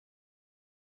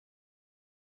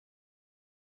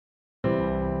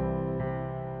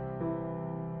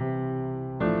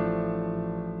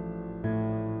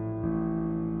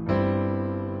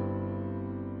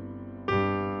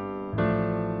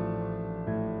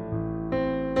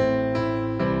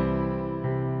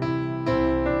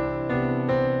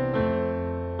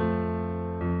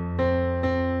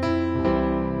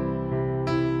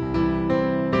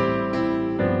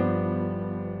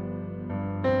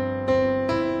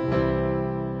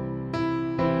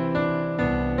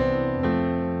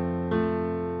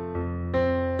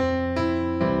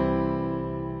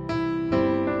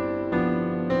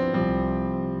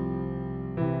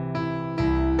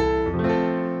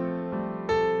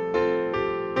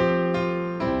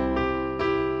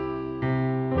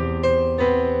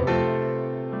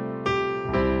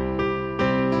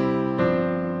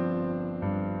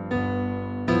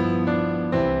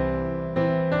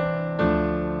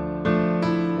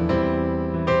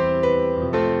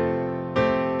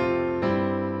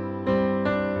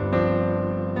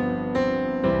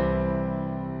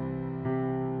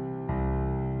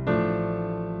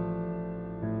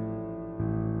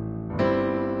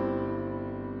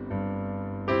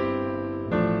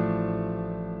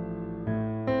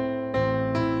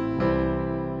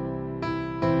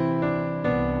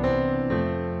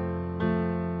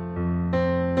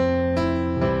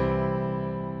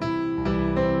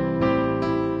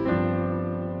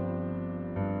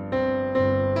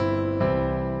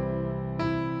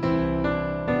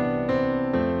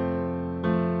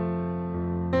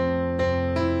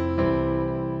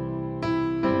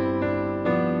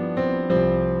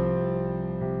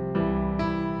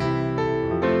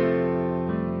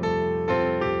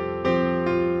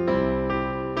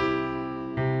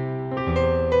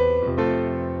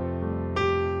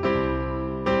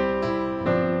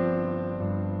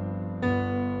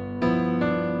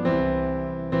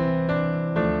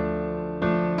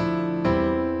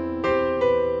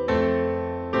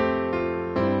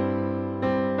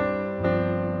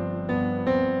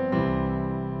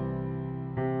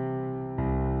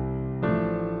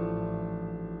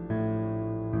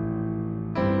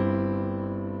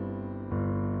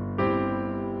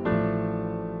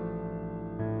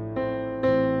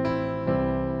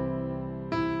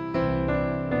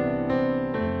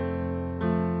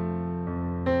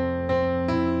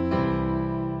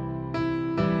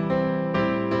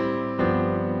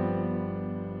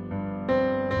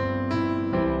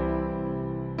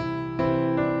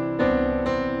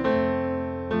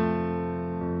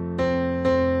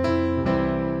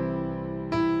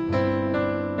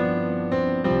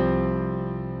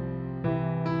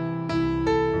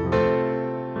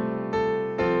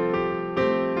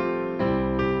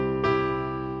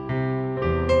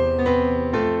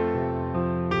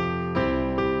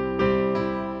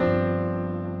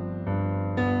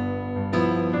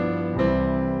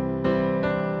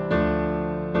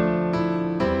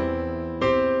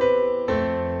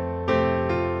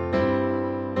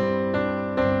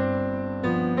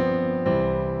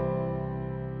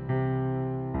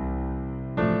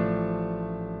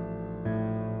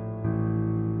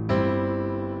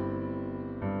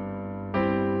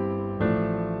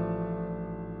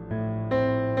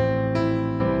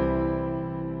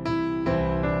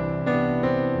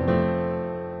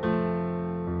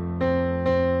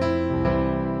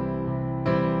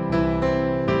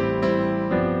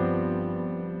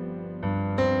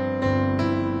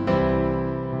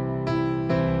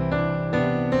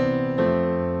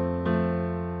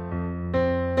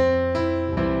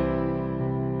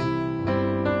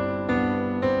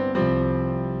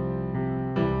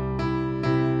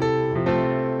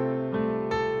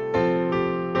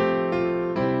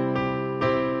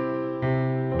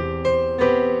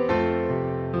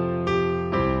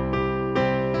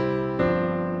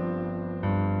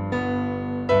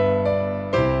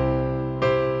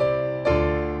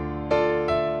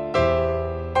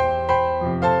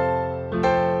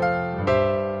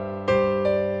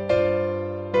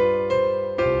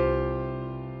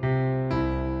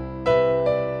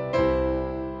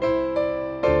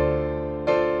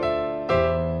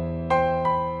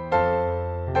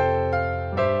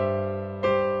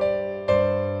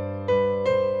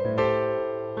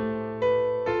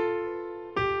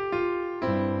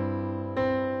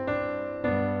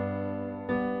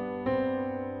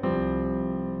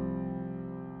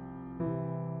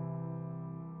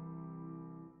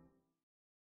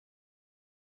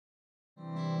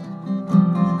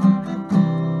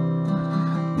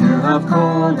have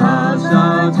called us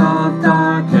out of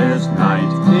darkest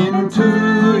night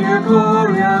into your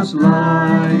glorious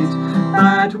light,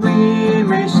 that we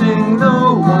may sing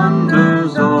the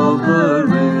wonders of the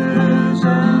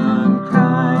risen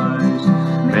Christ.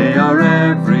 May our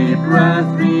every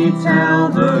breath retell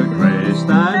the grace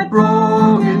that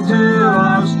broke into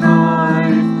our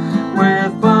strife,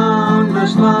 with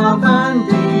boundless love and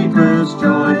deepest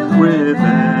joy, with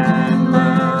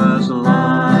endless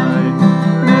life.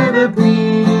 May the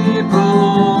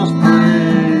peoples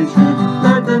praise you,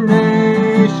 let the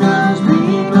nations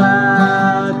be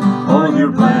glad. All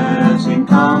your blessing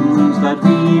comes that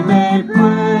we may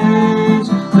praise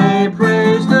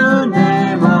the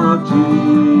name of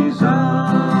Jesus.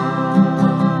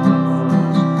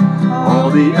 All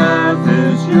the earth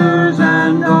is yours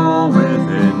and all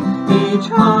within, each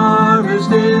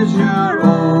harvest is your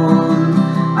own,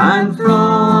 and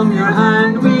from your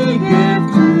hand we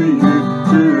give to you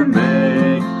to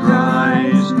make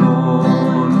Christ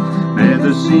known. May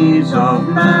the seeds of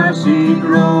mercy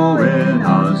grow in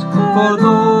us for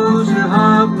those who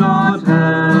have not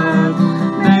heard.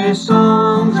 May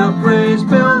songs of praise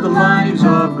build the lives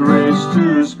of grace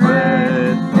to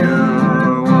spread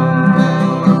your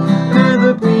word. May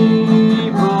the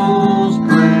peoples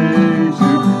praise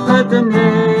you, let the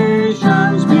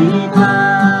nations be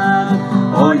glad.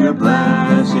 All your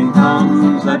blessing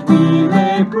comes that we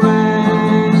may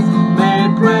praise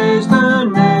the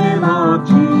name of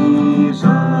Jesus.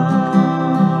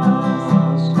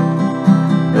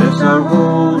 It's our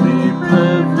holy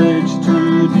privilege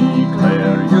to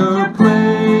declare your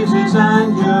praises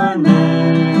and your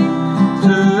name,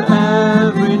 to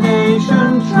every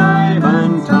nation, tribe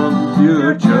and tongue,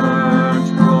 your church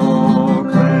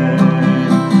proclaim.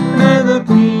 May the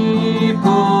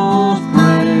peoples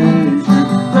praise you,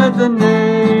 let the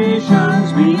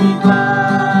nations be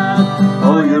glad.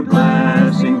 All your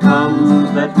blessing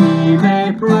comes that we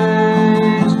may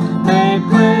praise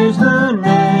the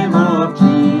name of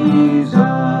Jesus.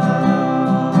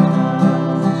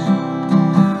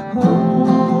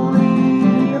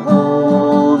 Holy,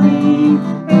 holy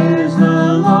is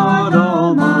the Lord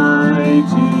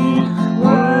Almighty.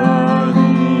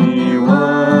 Worthy,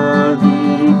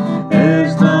 worthy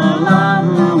is the Lamb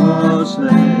who was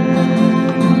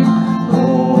slain.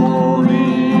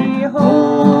 Holy,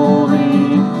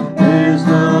 holy is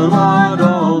the Lord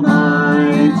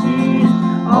Almighty.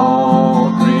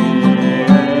 All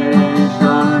creation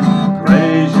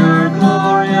praise your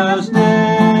glorious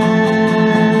name.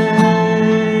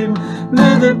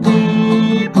 May the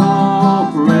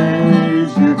people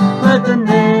praise you, let the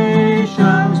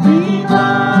nations be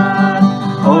glad.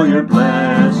 All your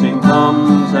blessing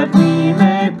comes that we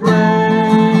may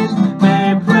praise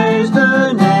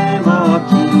the name of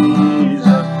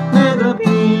Jesus. May the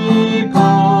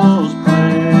peoples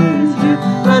praise you,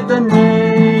 let the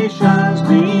nations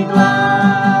be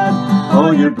glad.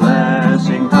 All your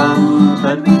blessing comes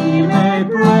that we may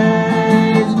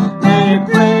praise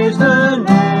the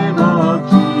name of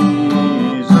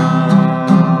Jesus.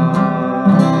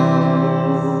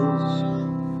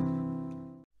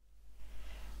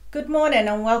 Good morning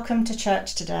and welcome to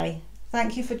church today.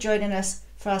 Thank you for joining us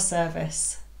for our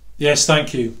service. Yes,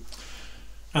 thank you.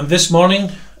 And this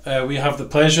morning we have the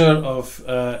pleasure of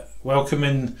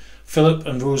welcoming Philip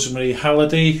and Rosemary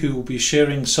Halliday, who will be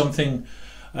sharing something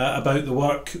about the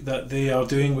work that they are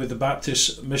doing with the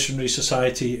Baptist Missionary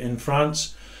Society in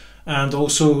France. And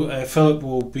also Philip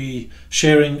will be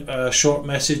sharing a short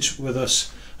message with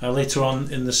us later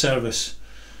on in the service.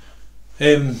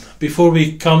 Before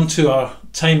we come to our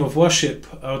time of worship,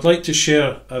 I would like to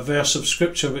share a verse of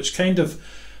scripture which kind of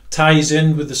ties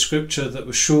in with the scripture that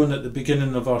was shown at the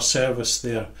beginning of our service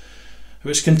there,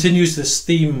 which continues this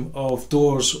theme of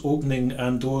doors opening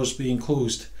and doors being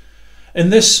closed. In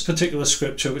this particular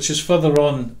scripture, which is further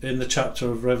on in the chapter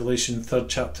of Revelation, third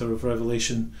chapter of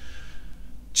Revelation,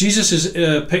 Jesus is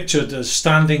pictured as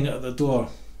standing at the door,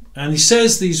 and he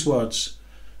says these words,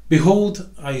 "Behold,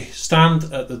 I stand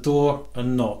at the door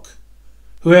and knock.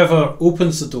 Whoever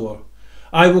opens the door,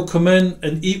 I will come in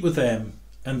and eat with them,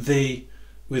 and they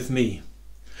with me."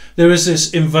 There is this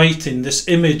inviting, this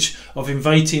image of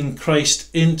inviting Christ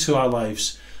into our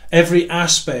lives, every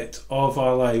aspect of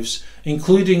our lives,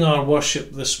 including our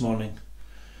worship this morning.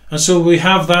 And so we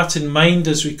have that in mind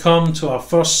as we come to our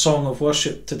first song of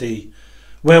worship today.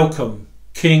 Welcome,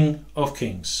 King of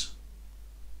Kings.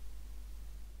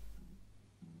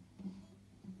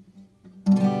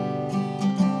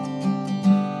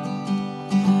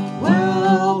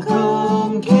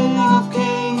 Welcome, King of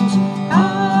Kings,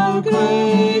 how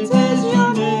great is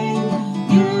your name.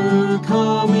 You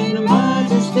come in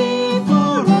majesty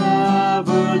forever.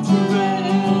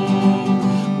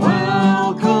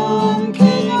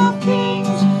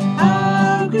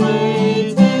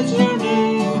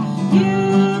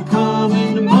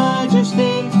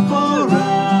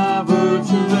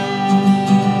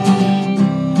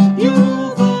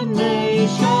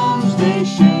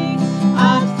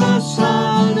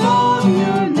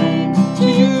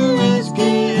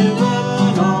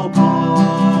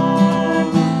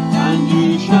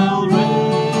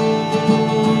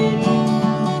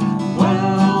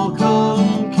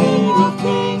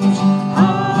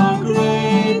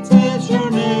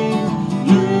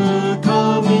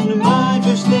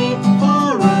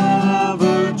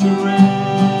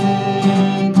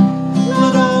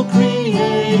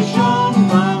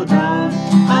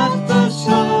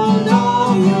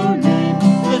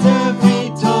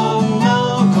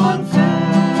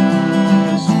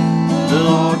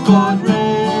 Lord God reigns.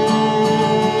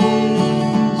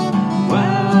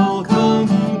 Welcome,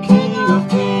 King of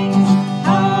Kings,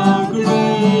 how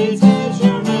great is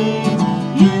your name.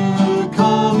 You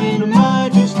come in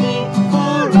majesty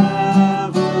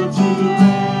forever to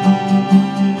reign.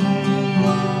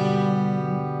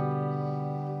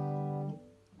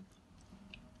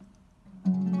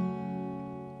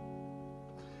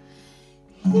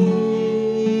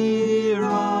 Here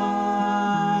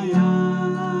I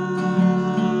am,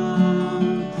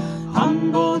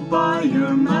 humbled by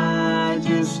your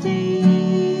majesty,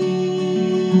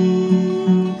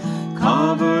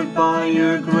 covered by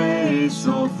your grace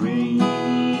so free.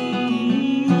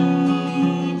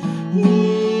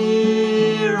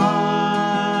 Here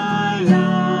I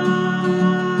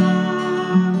am,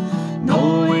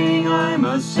 knowing I'm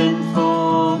a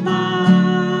sinful man,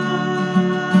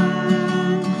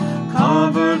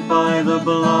 covered by the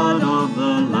blood of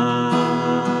the Lamb.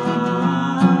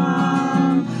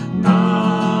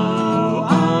 Now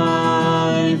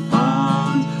I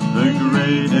found the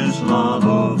greatest love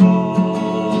of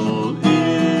all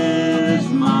is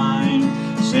mine,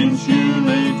 since you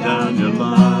laid down your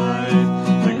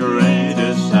life, the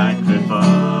greatest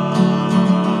sacrifice.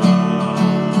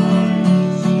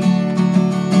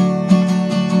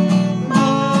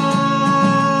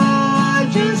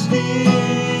 Majesty,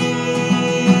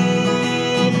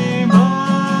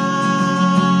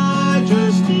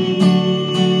 majesty,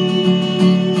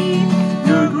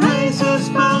 your grace has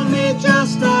found me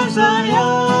just as I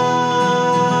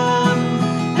am,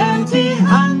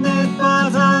 empty-handed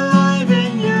but alive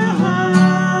in your hands.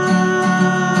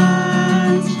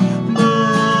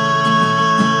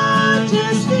 Majesty,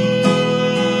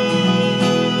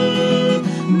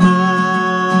 majesty,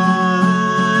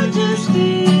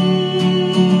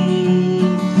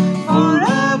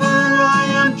 forever I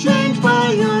am changed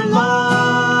by your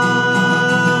love,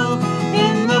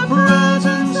 in the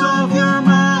presence of your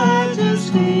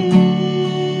majesty.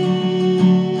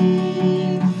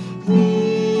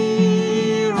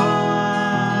 Here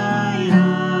I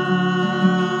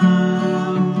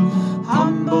am,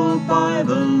 humbled by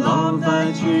the love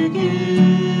that you give,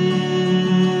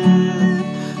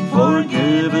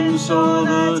 forgiven so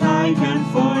that I can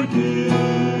forgive.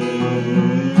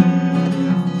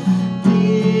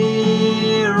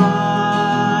 Here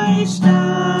I stand,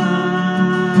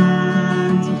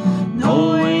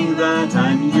 knowing that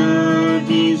I'm your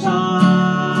desire,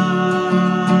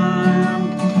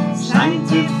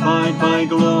 sanctified by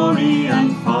glory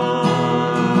and fire.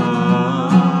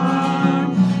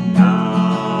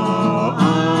 Now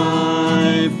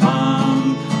I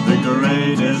found the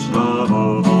greatest love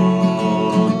of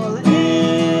all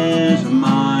is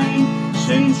mine,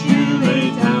 since you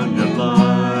laid down your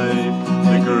life,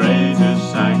 the greatest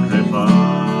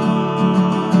sacrifice.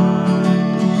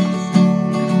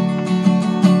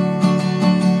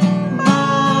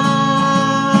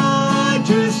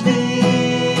 Majesty,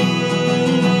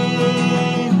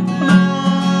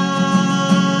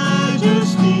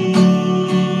 majesty,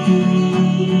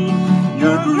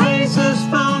 your grace has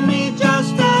found me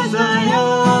just as I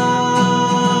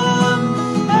am,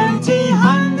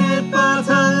 empty-handed but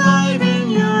alive in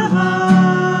your hands.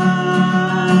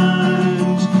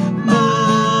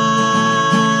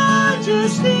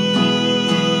 Majesty,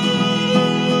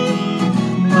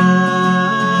 majesty,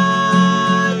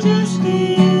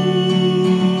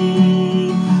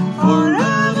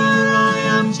 forever I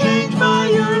am changed by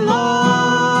your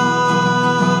love,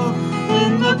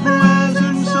 in the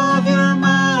presence of your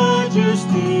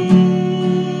majesty.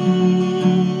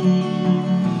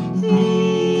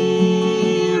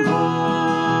 Here I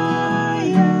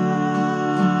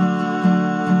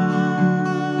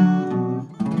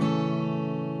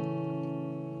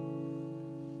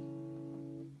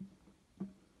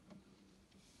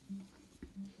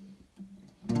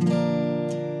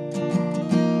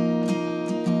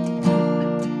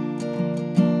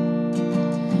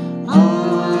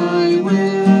I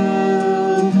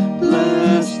will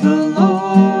bless the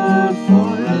Lord.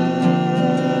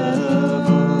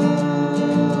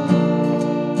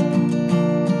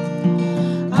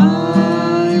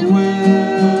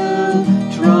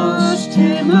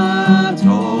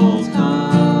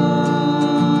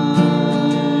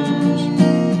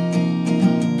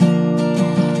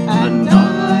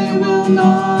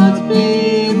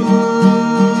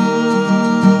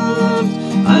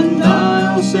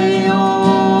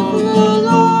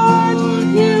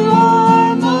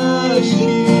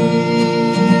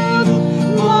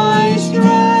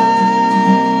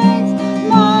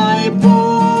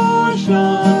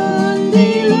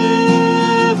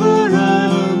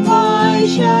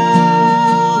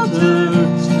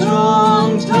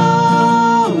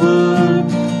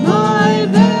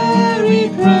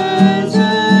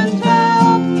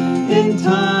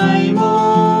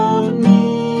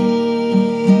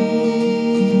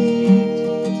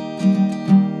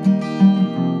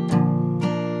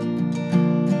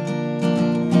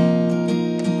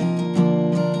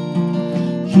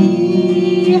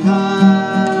 He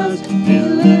has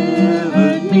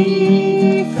delivered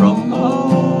me from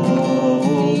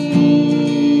all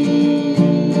fear.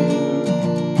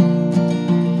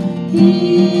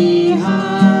 He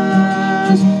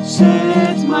has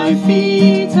set my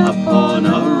feet upon a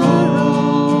rock,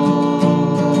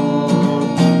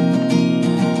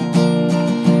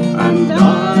 and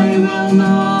I will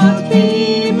not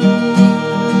be moved,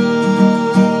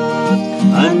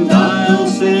 and I'll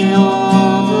say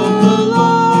of the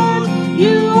Lord,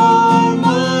 you are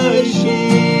my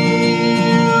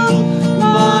shield,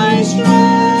 my strength,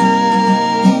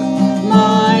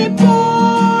 my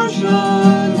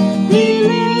portion,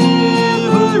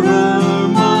 deliverer,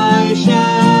 my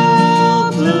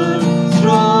shelter,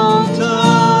 strong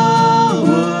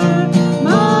tower,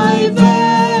 my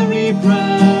very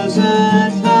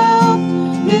present help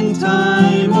in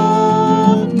time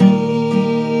of need.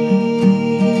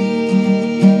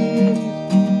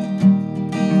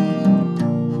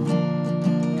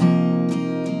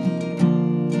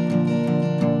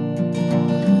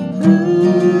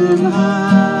 Whom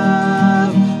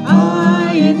have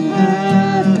I in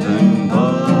heaven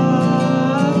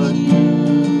but you?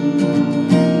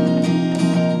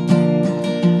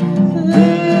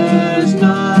 There's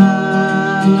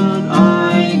none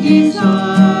I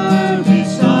desire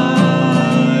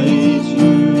besides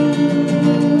you,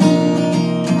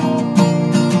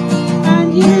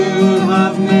 and you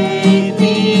have made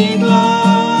me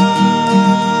glad,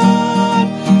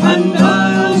 and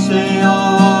I'll say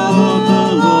of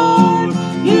the Lord,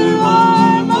 you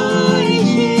are my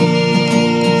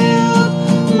shield,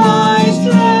 my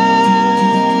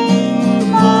strength,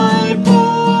 my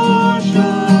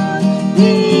portion,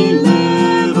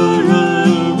 deliverer,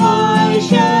 my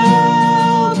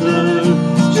shelter,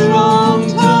 strong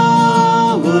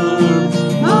tower,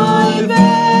 my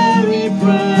very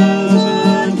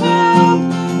present help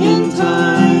in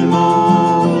time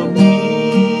of need.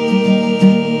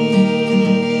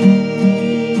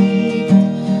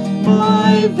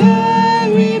 My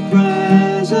very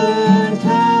present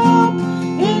help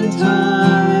in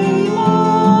time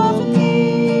of need.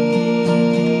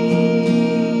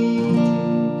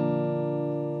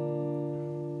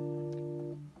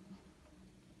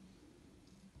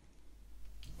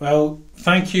 Well,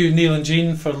 thank you, Neil and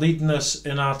Jean, for leading us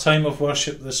in our time of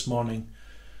worship this morning.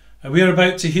 And we are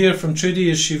about to hear from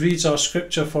Trudy as she reads our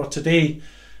scripture for today,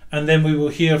 and then we will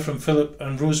hear from Philip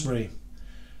and Rosemary.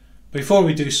 Before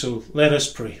we do so, let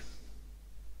us pray.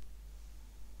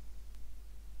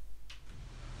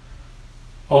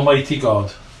 Almighty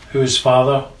God, who is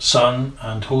Father, Son,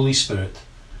 and Holy Spirit,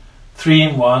 three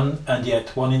in one and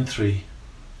yet one in three,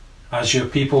 as your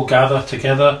people gather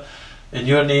together in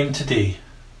your name today,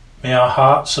 may our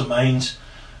hearts and minds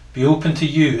be open to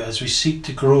you as we seek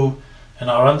to grow in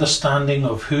our understanding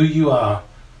of who you are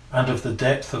and of the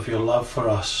depth of your love for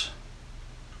us.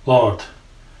 Lord,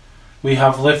 we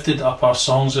have lifted up our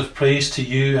songs of praise to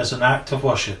you as an act of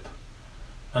worship,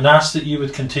 and ask that you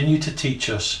would continue to teach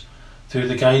us through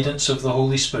the guidance of the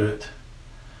Holy Spirit,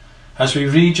 as we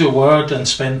read your word and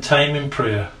spend time in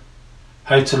prayer,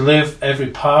 how to live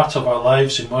every part of our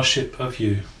lives in worship of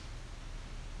you.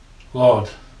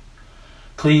 Lord,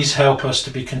 please help us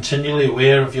to be continually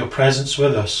aware of your presence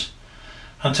with us,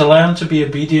 and to learn to be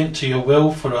obedient to your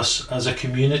will for us as a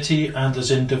community and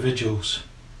as individuals.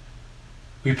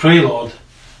 We pray, Lord,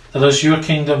 that as your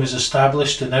kingdom is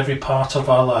established in every part of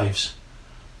our lives,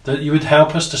 that you would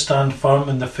help us to stand firm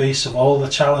in the face of all the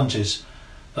challenges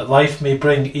that life may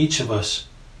bring each of us,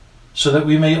 so that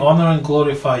we may honour and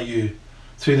glorify you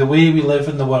through the way we live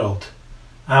in the world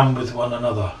and with one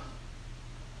another.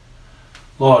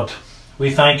 Lord,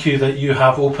 we thank you that you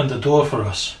have opened a door for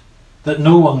us that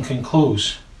no one can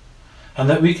close, and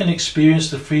that we can experience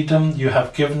the freedom you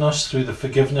have given us through the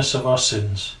forgiveness of our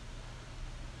sins.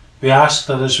 We ask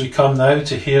that as we come now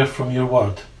to hear from your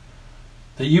word,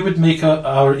 that you would make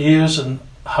our ears and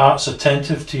hearts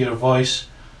attentive to your voice,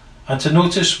 and to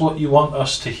notice what you want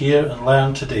us to hear and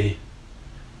learn today.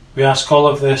 We ask all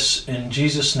of this in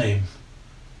Jesus' name.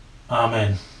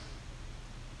 Amen.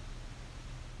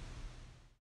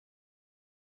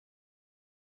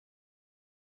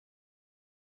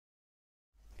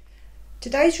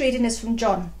 Today's reading is from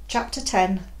John, chapter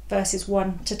 10, verses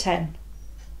 1 to 10.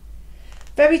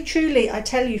 Very truly I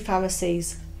tell you,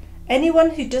 Pharisees, anyone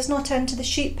who does not enter the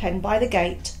sheep pen by the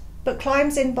gate, but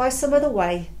climbs in by some other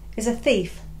way, is a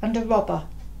thief and a robber.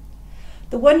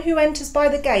 The one who enters by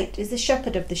the gate is the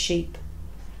shepherd of the sheep.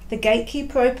 The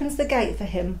gatekeeper opens the gate for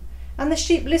him, and the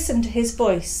sheep listen to his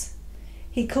voice.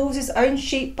 He calls his own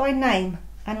sheep by name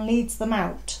and leads them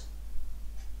out.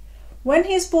 When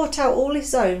he has brought out all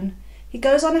his own, he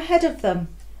goes on ahead of them,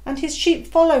 and his sheep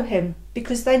follow him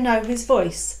because they know his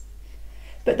voice.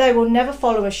 But they will never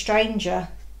follow a stranger.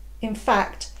 In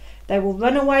fact, they will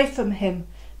run away from him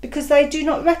because they do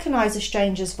not recognize a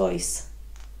stranger's voice.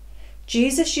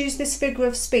 Jesus used this figure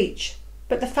of speech,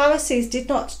 but the Pharisees did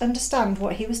not understand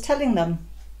what he was telling them.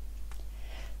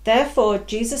 Therefore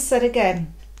Jesus said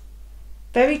again,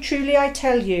 "Very truly I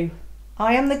tell you,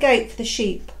 I am the gate for the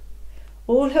sheep.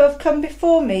 All who have come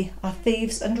before me are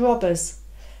thieves and robbers,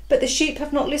 but the sheep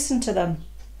have not listened to them.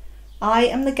 I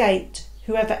am the gate.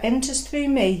 Whoever enters through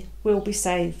me will be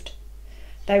saved.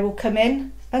 They will come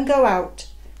in and go out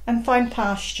and find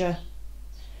pasture.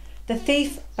 The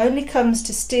thief only comes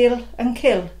to steal and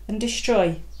kill and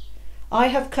destroy. I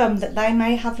have come that they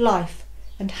may have life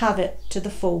and have it to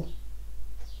the full."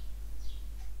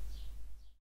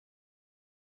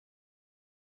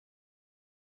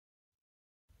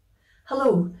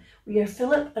 Hello, we are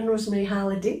Philip and Rosemary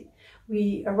Halliday.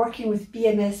 We are working with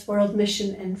BMS World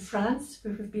Mission in France,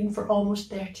 where we've been for almost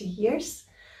 30 years,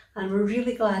 and we're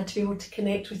really glad to be able to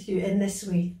connect with you in this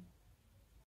way.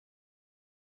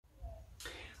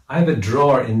 I have a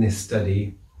drawer in this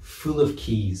study full of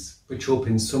keys, which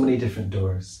opens so many different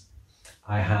doors.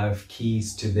 I have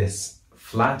keys to this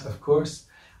flat, of course.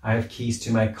 I have keys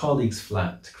to my colleague's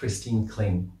flat, Christine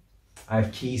Kling. I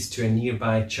have keys to a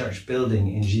nearby church building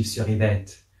in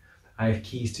Givres-sur-Yvette. I have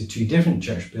keys to 2 different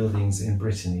church buildings in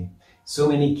Brittany. So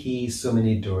many keys, so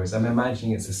many doors. I'm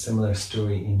imagining it's a similar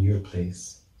story in your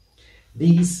place.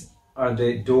 These are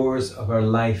the doors of our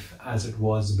life as it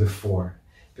was before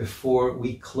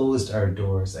we closed our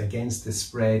doors against the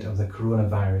spread of the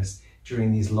coronavirus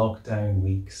during these lockdown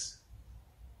weeks.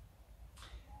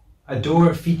 A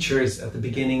door features at the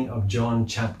beginning of John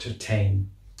chapter 10,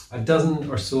 a dozen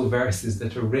or so verses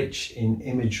that are rich in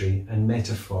imagery and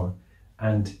metaphor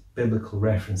and biblical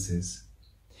references.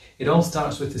 It all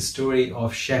starts with the story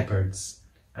of shepherds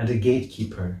and a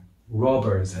gatekeeper,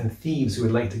 robbers and thieves who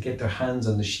would like to get their hands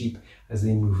on the sheep as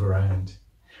they move around.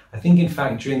 I think in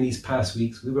fact during these past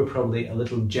weeks we were probably a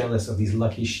little jealous of these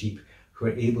lucky sheep who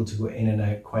are able to go in and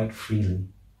out quite freely.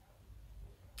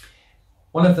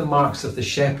 One of the marks of the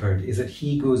shepherd is that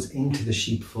he goes into the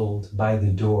sheepfold by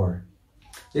the door.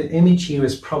 The image here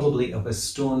is probably of a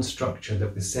stone structure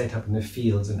that was set up in the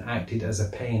fields and acted as a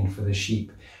pen for the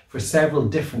sheep, for several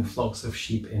different flocks of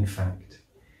sheep in fact.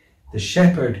 The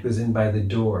shepherd goes in by the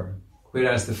door,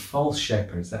 whereas the false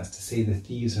shepherds, that's to say the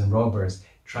thieves and robbers,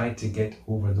 tried to get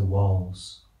over the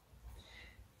walls.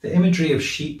 The imagery of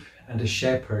sheep and a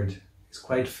shepherd is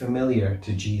quite familiar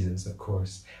to Jesus, of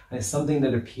course, and it's something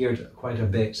that appeared quite a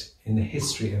bit in the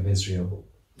history of Israel.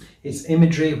 It's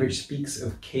imagery which speaks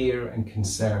of care and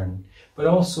concern, but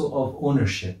also of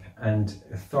ownership and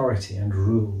authority and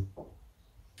rule.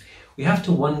 We have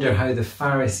to wonder how the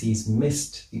Pharisees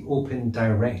missed the open,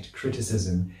 direct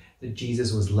criticism that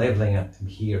Jesus was levelling at them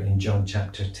here in John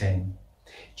chapter 10.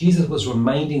 Jesus was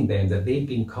reminding them that they'd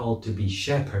been called to be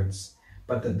shepherds,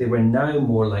 but that they were now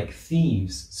more like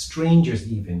thieves,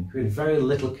 strangers even, who had very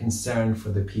little concern for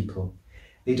the people.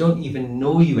 They don't even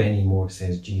know you anymore,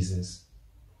 says Jesus.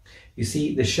 You see,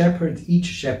 each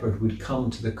shepherd would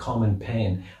come to the common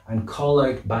pen and call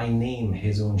out by name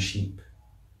his own sheep.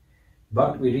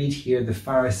 But we read here the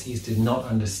Pharisees did not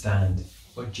understand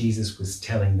what Jesus was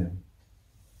telling them.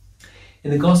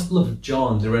 In the Gospel of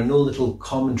John, there are no little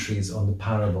commentaries on the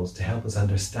parables to help us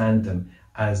understand them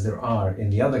as there are in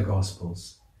the other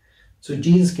Gospels. So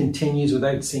Jesus continues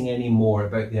without saying any more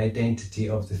about the identity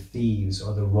of the thieves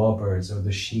or the robbers or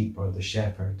the sheep or the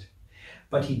shepherd.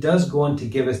 But he does go on to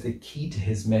give us the key to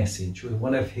his message with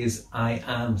one of his I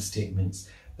am statements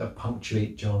that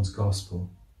punctuate John's Gospel.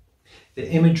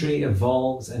 The imagery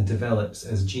evolves and develops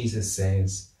as Jesus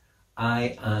says,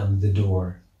 I am the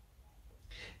door.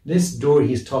 This door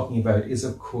he's talking about is,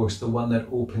 of course, the one that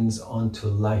opens onto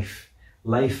life,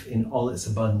 life in all its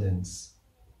abundance.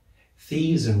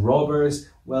 Thieves and robbers,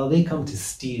 well, they come to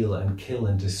steal and kill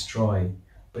and destroy,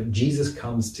 but Jesus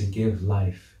comes to give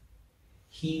life.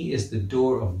 He is the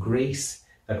door of grace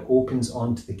that opens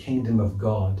onto the kingdom of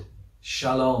God,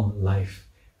 shalom life,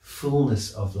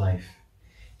 fullness of life.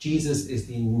 Jesus is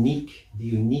the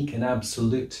unique and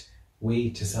absolute way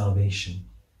to salvation.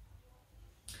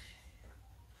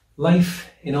 Life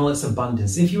in all its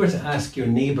abundance. If you were to ask your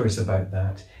neighbours about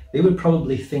that, they would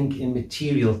probably think in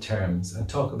material terms and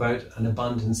talk about an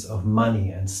abundance of money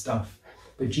and stuff.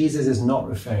 But Jesus is not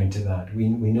referring to that. We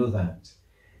know that.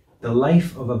 The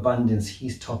life of abundance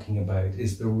he's talking about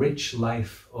is the rich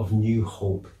life of new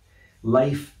hope,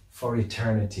 life for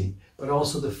eternity, but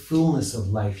also the fullness of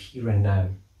life here and now.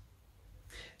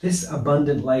 This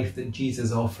abundant life that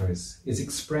Jesus offers is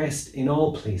expressed in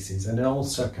all places and in all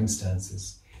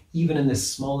circumstances, even in the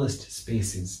smallest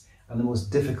spaces and the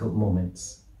most difficult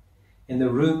moments. In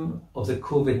the room of the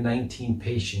COVID-19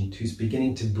 patient who's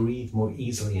beginning to breathe more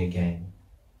easily again.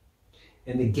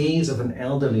 In the gaze of an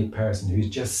elderly person who's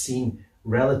just seen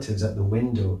relatives at the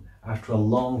window after a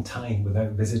long time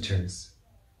without visitors.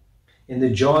 In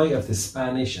the joy of the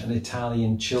Spanish and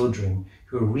Italian children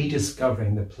who are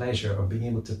rediscovering the pleasure of being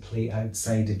able to play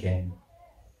outside again.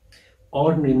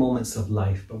 Ordinary moments of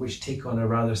life, but which take on a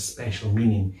rather special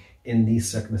meaning in these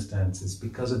circumstances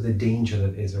because of the danger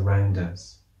that is around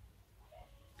us.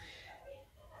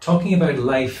 Talking about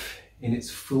life in its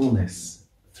fullness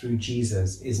through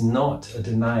Jesus is not a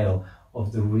denial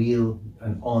of the real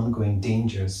and ongoing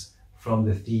dangers from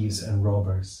the thieves and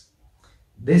robbers.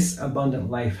 This abundant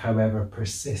life, however,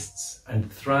 persists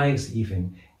and thrives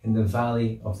even in the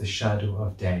valley of the shadow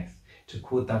of death, to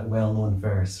quote that well-known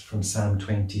verse from Psalm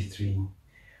 23.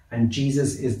 And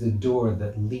Jesus is the door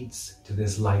that leads to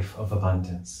this life of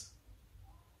abundance.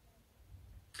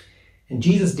 In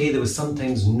Jesus' day, there was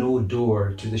sometimes no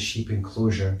door to the sheep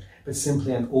enclosure, but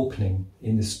simply an opening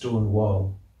in the stone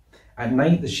wall. At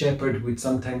night, the shepherd would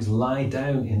sometimes lie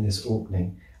down in this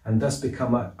opening and thus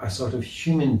become a sort of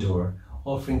human door,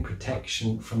 offering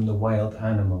protection from the wild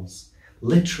animals,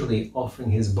 literally offering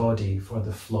his body for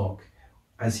the flock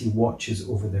as he watches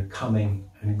over their coming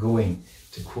and going,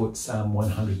 to quote Psalm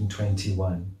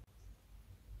 121.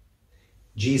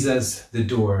 Jesus the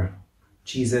door,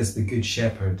 Jesus the Good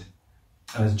Shepherd,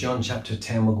 and as John chapter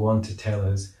 10 will go on to tell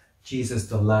us, Jesus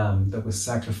the Lamb that was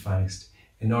sacrificed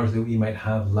in order that we might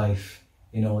have life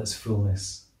in all its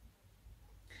fullness.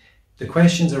 The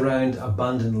questions around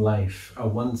abundant life are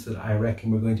ones that I reckon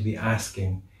we're going to be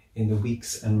asking in the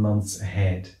weeks and months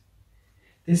ahead.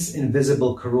 This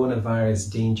invisible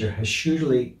coronavirus danger has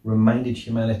surely reminded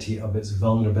humanity of its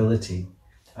vulnerability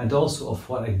and also of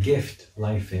what a gift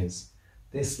life is,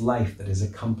 this life that is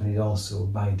accompanied also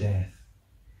by death.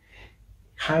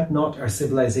 Had not our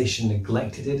civilization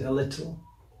neglected it a little?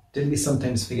 Didn't we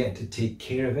sometimes forget to take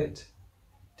care of it?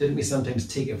 Didn't we sometimes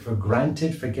take it for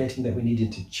granted, forgetting that we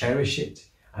needed to cherish it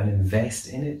and invest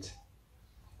in it?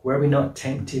 Were we not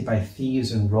tempted by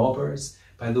thieves and robbers,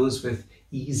 by those with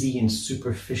easy and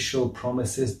superficial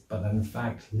promises, but that in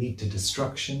fact lead to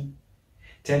destruction?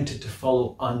 Tempted to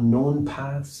follow unknown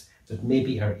paths that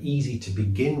maybe are easy to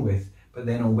begin with, but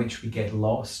then on which we get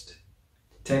lost?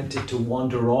 Tempted to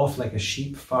wander off like a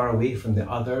sheep, far away from the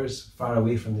others, far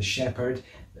away from the shepherd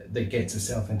that gets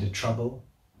itself into trouble?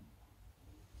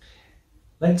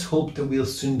 Let's hope that we'll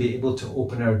soon be able to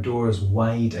open our doors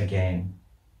wide again.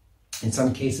 In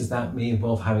some cases that may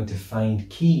involve having to find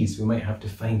keys. We might have to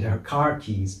find our car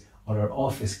keys or our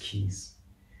office keys.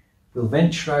 We'll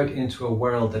venture out into a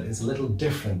world that is a little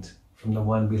different from the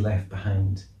one we left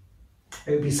behind.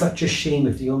 It would be such a shame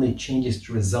if the only changes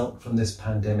to result from this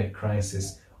pandemic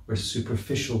crisis were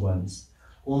superficial ones,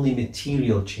 only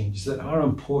material changes that are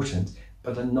important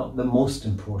but are not the most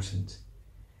important.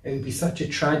 It would be such a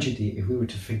tragedy if we were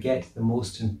to forget the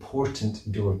most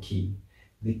important door key,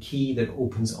 the key that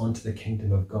opens onto the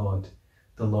kingdom of God,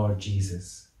 the Lord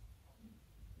Jesus.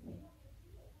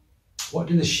 What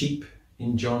do the sheep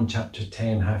in John chapter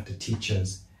 10 have to teach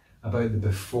us about the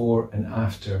before and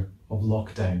after of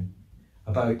lockdown,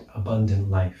 about abundant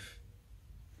life?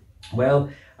 Well,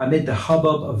 amid the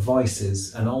hubbub of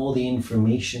voices and all the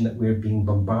information that we're being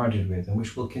bombarded with, and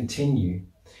which will continue,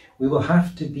 we will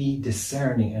have to be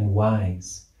discerning and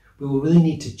wise. We will really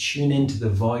need to tune into the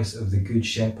voice of the Good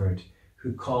Shepherd,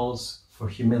 who calls for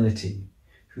humility,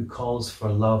 who calls for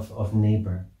love of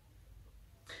neighbour.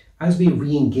 As we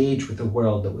re-engage with a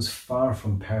world that was far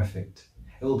from perfect,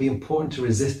 it will be important to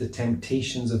resist the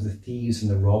temptations of the thieves and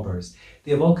the robbers.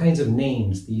 They have all kinds of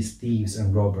names, these thieves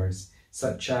and robbers,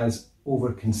 such as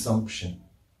overconsumption,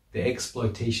 the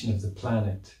exploitation of the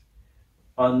planet,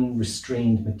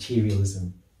 unrestrained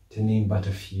materialism, to name but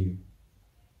a few.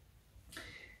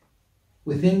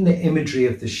 Within the imagery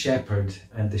of the shepherd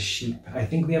and the sheep, I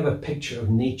think we have a picture of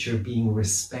nature being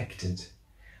respected.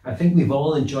 I think we've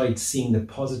all enjoyed seeing the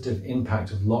positive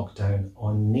impact of lockdown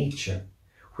on nature,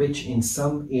 which in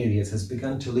some areas has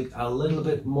begun to look a little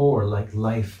bit more like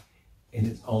life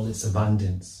in all its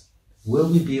abundance. Will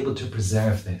we be able to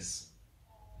preserve this?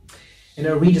 In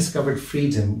our rediscovered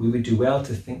freedom, we would do well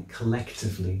to think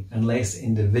collectively and less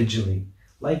individually,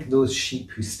 like those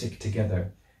sheep who stick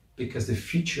together, because the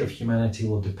future of humanity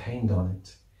will depend on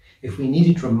it. If we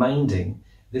needed reminding,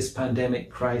 this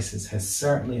pandemic crisis has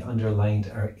certainly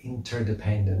underlined our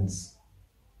interdependence.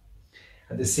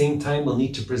 At the same time, we'll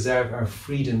need to preserve our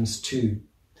freedoms too.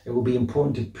 It will be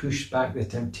important to push back the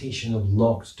temptation of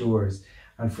locked doors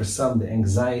and for some the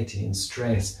anxiety and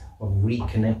stress of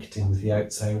reconnecting with the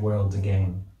outside world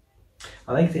again.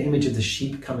 I like the image of the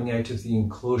sheep coming out of the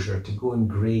enclosure to go and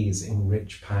graze in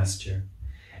rich pasture.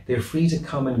 They're free to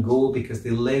come and go because they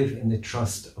live in the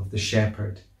trust of the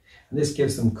shepherd, and this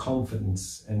gives them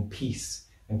confidence and peace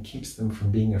and keeps them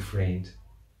from being afraid.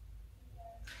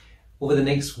 Over the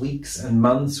next weeks and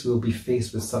months, we'll be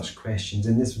faced with such questions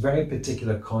in this very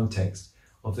particular context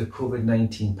of the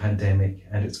COVID-19 pandemic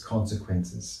and its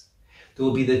consequences. There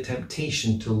will be the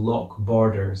temptation to lock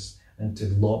borders and to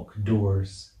lock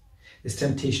doors. This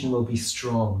temptation will be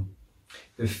strong.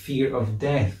 The fear of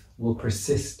death will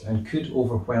persist and could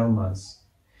overwhelm us.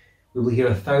 We will hear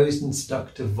 1,000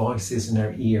 seductive voices in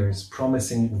our ears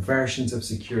promising versions of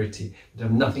security that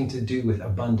have nothing to do with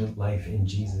abundant life in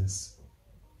Jesus.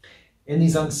 In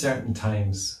these uncertain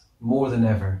times, more than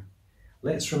ever,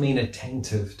 let's remain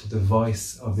attentive to the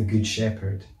voice of the Good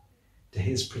Shepherd, to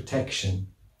his protection,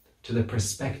 to the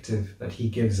perspective that he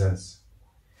gives us,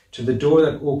 to the door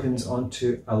that opens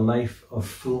onto a life of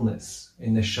fullness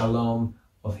in the shalom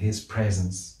of his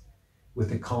presence, with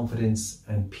the confidence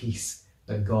and peace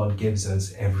that God gives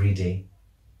us every day.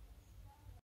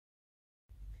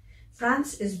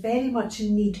 France is very much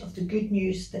in need of the good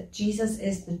news that Jesus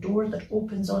is the door that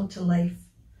opens onto life,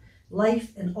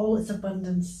 life in all its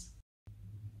abundance.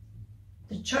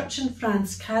 The Church in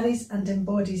France carries and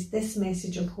embodies this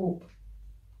message of hope.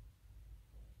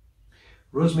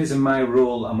 Rosemary's and my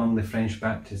role among the French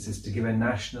Baptists is to give a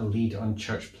national lead on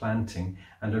church planting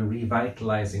and on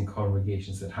revitalising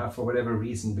congregations that have, for whatever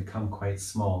reason, become quite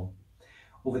small.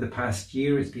 Over the past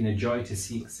year, it's been a joy to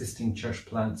see existing church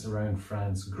plants around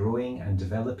France growing and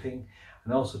developing,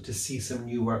 and also to see some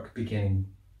new work beginning.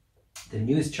 The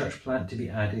newest church plant to be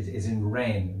added is in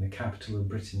Rennes, in the capital of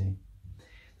Brittany.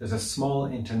 There's a small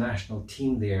international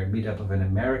team there made up of an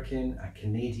American, a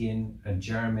Canadian, a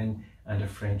German, and a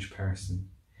French person.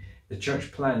 The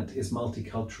church plant is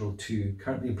multicultural too,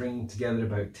 currently bringing together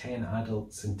about 10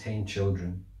 adults and 10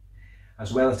 children.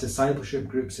 As well as discipleship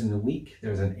groups in the week,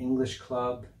 there's an English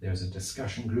club, there's a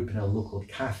discussion group in a local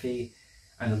cafe,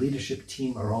 and the leadership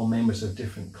team are all members of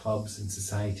different clubs and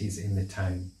societies in the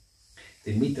town.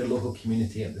 They meet their local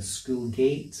community at the school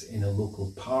gate, in the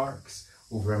local parks,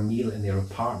 over a meal in their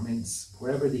apartments,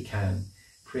 wherever they can,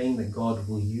 praying that God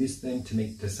will use them to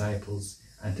make disciples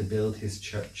and to build his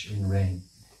church in Rennes.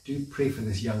 Do pray for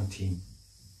this young team.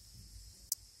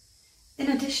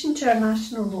 In addition to our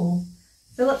national role,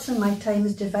 Philip's and my time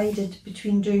is divided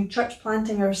between doing church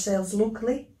planting ourselves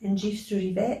locally in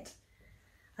Gif-sur-Yvette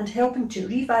and helping to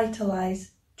revitalise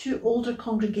 2 older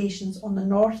congregations on the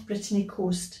North Brittany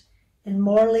coast in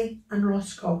Morley and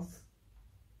Roscoff.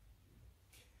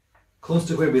 Close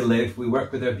to where we live, we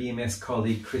work with our BMS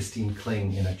colleague Christine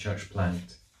Kling in a church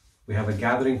plant. We have a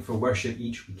gathering for worship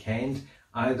each weekend,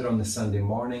 either on the Sunday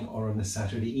morning or on the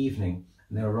Saturday evening,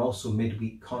 and there are also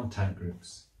midweek contact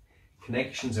groups.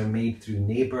 Connections are made through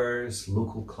neighbours,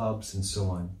 local clubs and so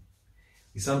on.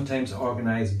 We sometimes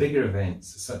organise bigger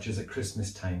events such as at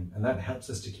Christmas time, and that helps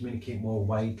us to communicate more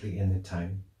widely in the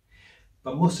town.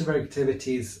 But most of our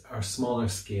activities are smaller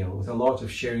scale, with a lot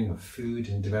of sharing of food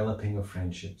and developing of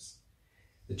friendships.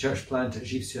 The church plant at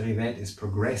Gif-sur-Yvette is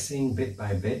progressing bit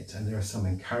by bit, and there are some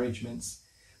encouragements,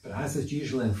 but as is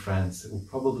usual in France, it will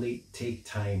probably take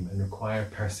time and require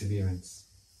perseverance.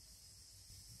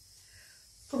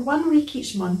 For 1 week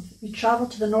each month, we travel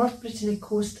to the North Brittany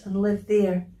coast and live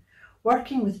there,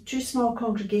 working with 2 small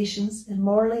congregations in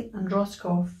Morley and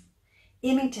Roscoff,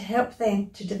 aiming to help them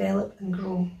to develop and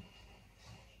grow.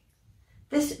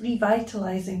 This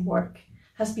revitalising work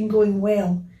has been going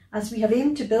well, as we have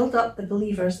aimed to build up the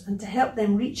believers and to help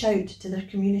them reach out to their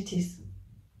communities.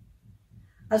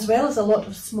 As well as a lot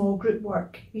of small group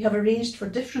work, we have arranged for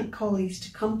different colleagues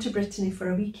to come to Brittany for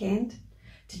a weekend,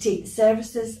 to take the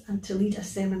services and to lead a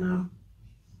seminar.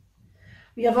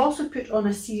 We have also put on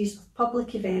a series of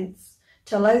public events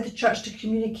to allow the church to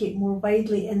communicate more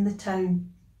widely in the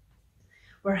town.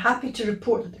 We're happy to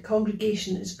report that the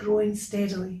congregation is growing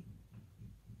steadily.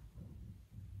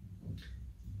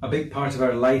 A big part of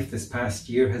our life this past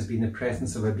year has been the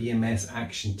presence of a BMS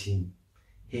action team.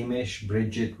 Hamish,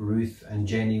 Bridget, Ruth and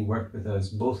Jenny worked with us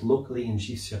both locally in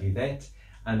Gif-sur-Yvette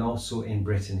and also in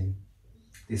Brittany.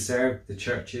 They served the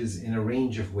churches in a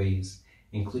range of ways,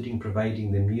 including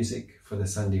providing the music for the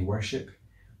Sunday worship,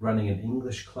 running an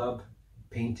English club,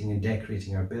 painting and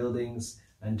decorating our buildings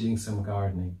and doing some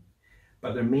gardening.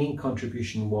 But their main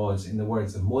contribution was, in the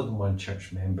words of more than one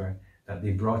church member, that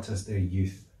they brought us their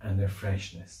youth and their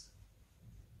freshness.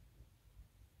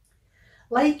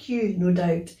 Like you, no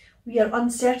doubt, We are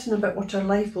uncertain about what our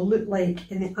life will look like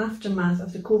in the aftermath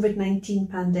of the COVID-19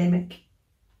 pandemic.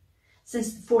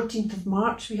 Since the 14th of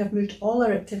March, we have moved all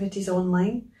our activities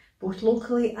online, both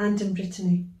locally and in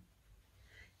Brittany.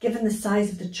 Given the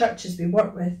size of the churches we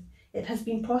work with, it has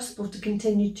been possible to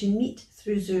continue to meet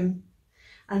through Zoom,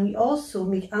 and we also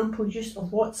make ample use of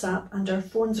WhatsApp and our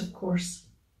phones, of course.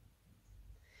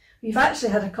 We've actually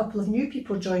had a couple of new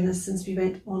people join us since we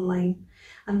went online,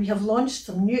 and we have launched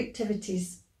some new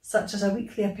activities such as a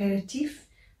weekly aperitif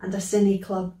and a cine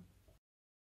club.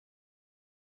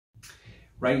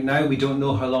 Right now, we don't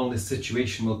know how long this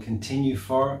situation will continue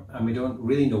for, and we don't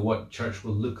really know what church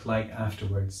will look like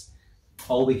afterwards.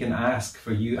 All we can ask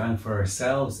for you and for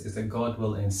ourselves is that God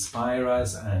will inspire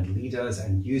us and lead us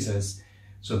and use us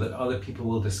so that other people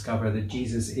will discover that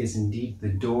Jesus is indeed the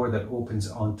door that opens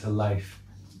onto life.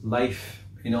 Life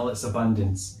in all its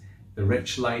abundance, the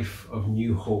rich life of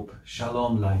new hope,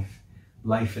 shalom life,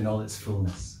 life in all its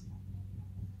fullness.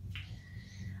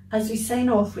 As we sign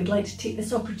off, we'd like to take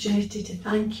this opportunity to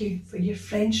thank you for your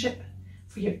friendship,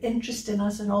 for your interest in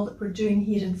us and all that we're doing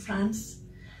here in France,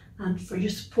 and for your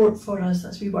support for us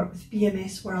as we work with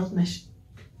BMS World Mission.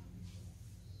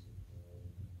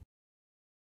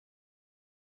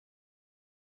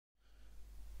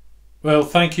 Well,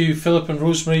 thank you, Philip and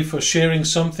Rosemary, for sharing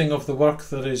something of the work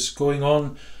that is going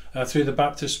on through the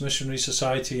Baptist Missionary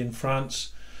Society in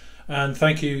France. And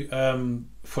thank you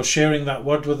for sharing that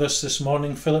word with us this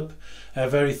morning, Philip.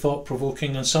 Very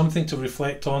thought-provoking and something to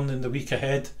reflect on in the week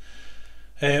ahead.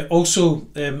 Also,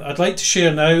 I'd like to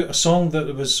share now a song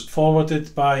that was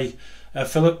forwarded by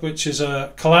Philip, which is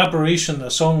a collaboration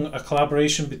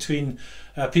between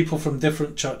people from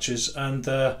different churches. And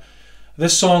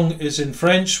this song is in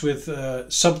French with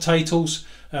subtitles,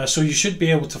 so you should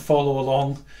be able to follow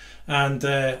along. And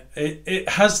it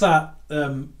has that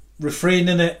refrain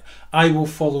in it, I will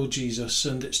follow Jesus,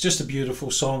 and it's just a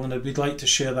beautiful song, and we'd like to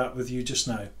share that with you just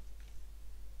now.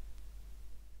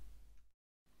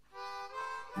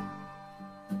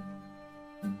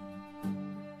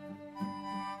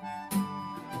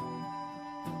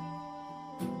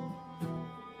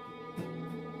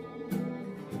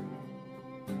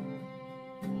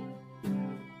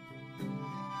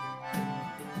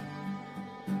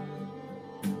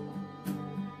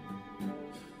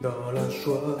 Dans la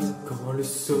joie, quand le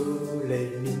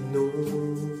soleil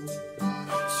m'inonde,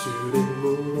 sur les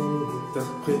mots, ta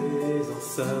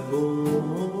présence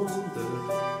abonde.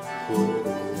 Oh.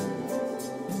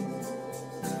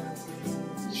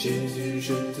 Jésus,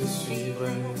 je te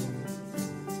suivrai.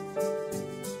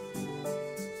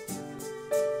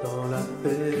 Dans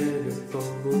l'appel,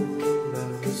 quand mon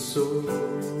âme sauve,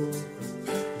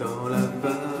 dans la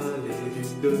vallée du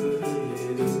deuil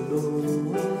et de l'ombre.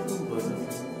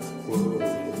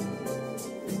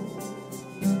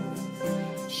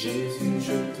 Jésus,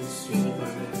 je te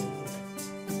suivrai.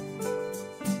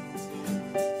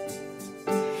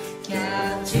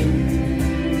 Car tu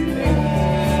es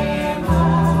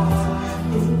mort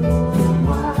pour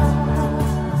moi.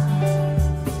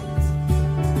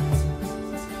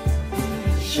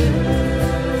 Je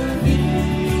vivrai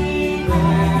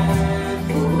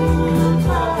pour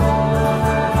toi.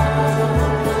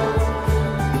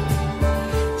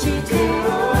 Tu t'es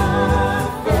offert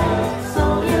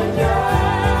sans rien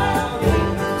garder,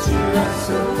 tu as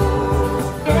sauvé.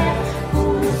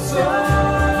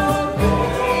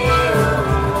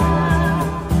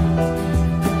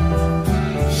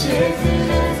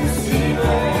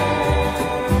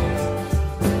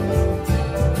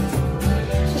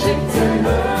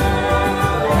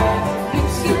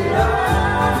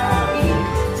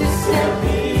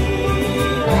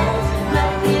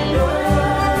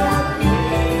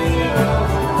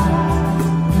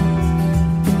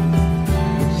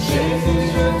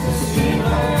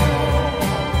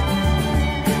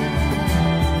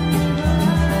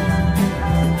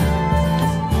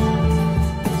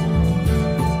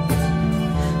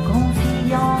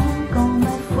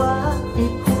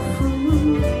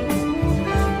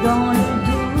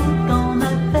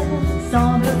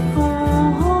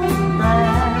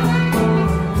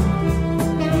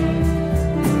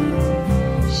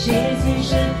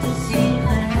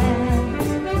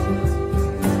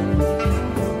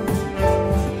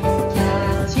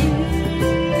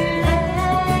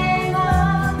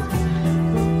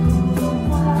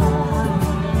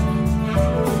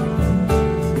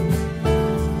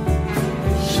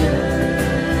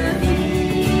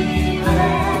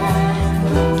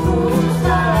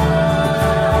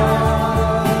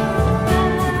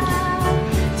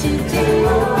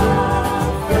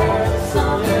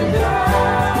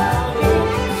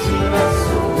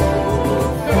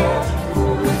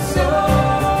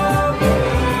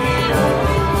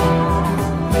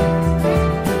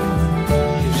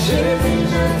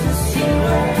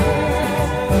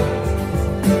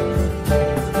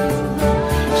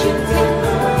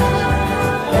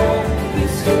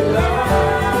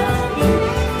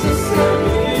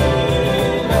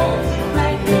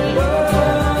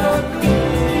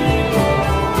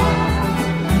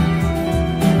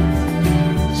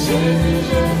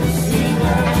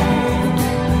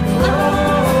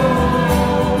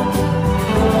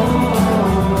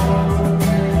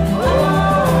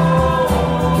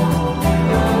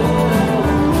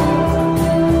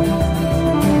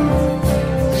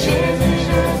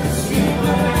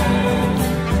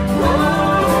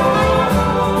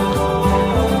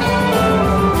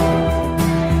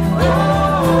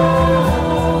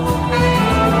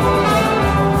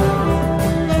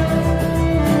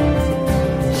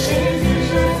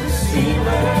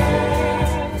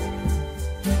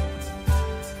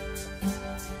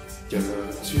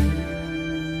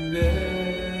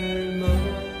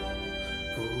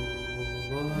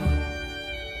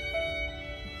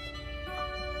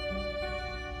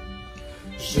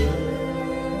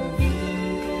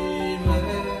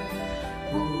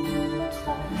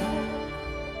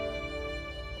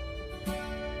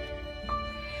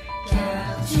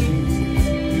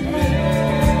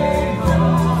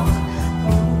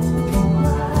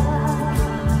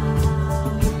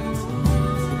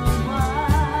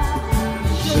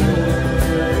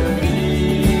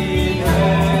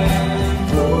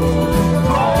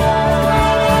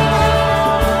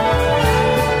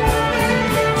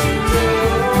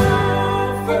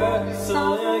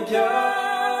 bien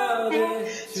gardé,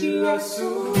 tu as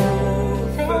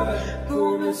souffert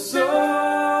pour me sauver.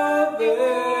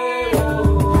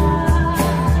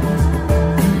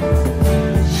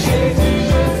 Jésus,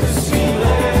 je te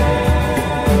suivrai.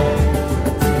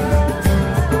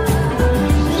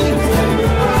 Je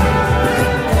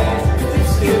t'aimerai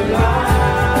jusque là.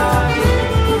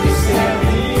 Je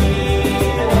servirai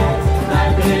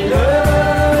malgré le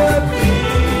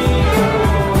prix.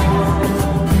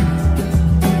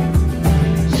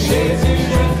 Jésus,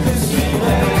 je te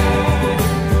suivrai.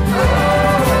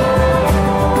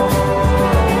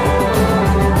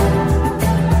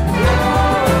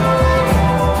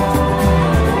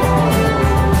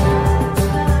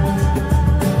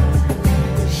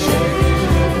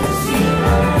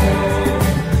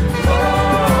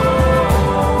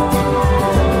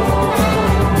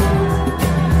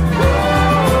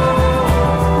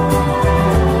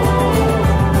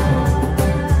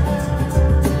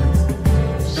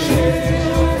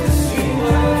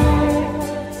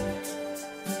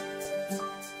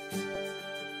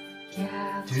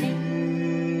 Car tu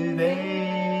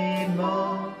es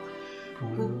mort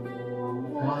pour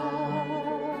moi.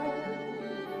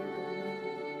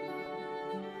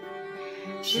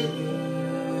 Je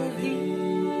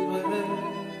vivrai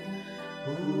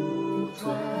pour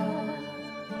toi.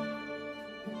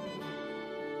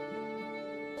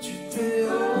 Tu t'es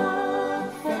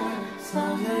offert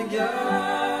sans rien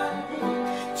garder.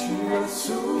 Tu as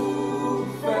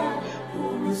souffert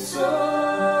pour me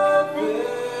sauver.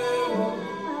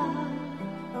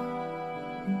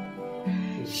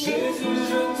 Jésus,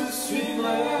 je te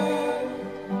suivrai.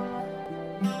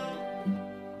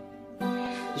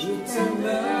 Je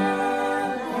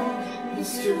t'aimerai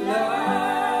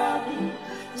jusque-là.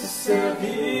 Te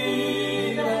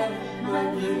servirai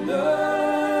malgré le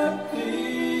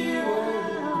prix.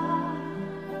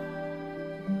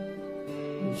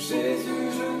 Jésus,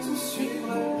 je te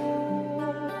suivrai.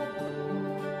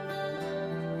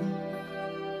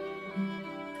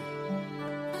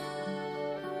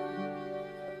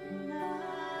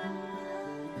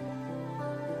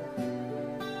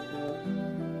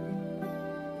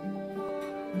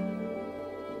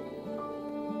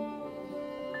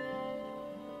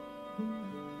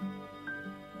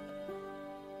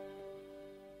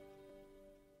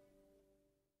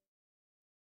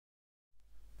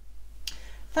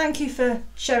 Thank you for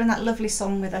sharing that lovely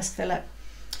song with us, Philip.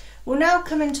 We'll now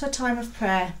come into a time of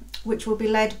prayer, which will be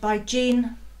led by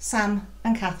Jean, Sam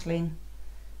and Kathleen.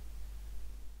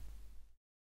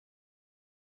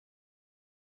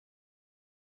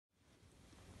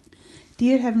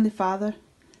 Dear Heavenly Father,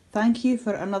 thank you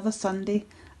for another Sunday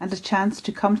and a chance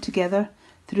to come together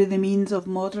through the means of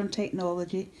modern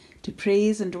technology to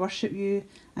praise and worship you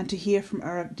and to hear from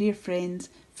our dear friends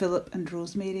Philip and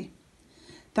Rosemary.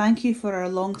 Thank you for our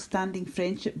long-standing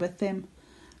friendship with them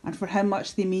and for how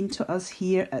much they mean to us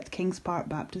here at Kings Park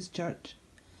Baptist Church.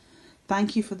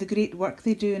 Thank you for the great work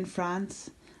they do in France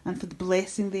and for the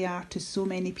blessing they are to so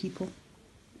many people.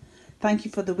 Thank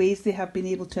you for the ways they have been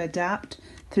able to adapt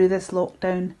through this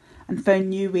lockdown and found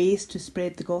new ways to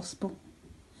spread the gospel.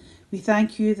 We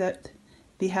thank you that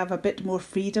they have a bit more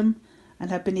freedom and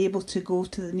have been able to go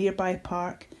to the nearby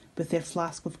park with their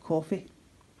flask of coffee.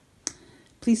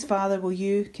 Please, Father, will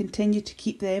you continue to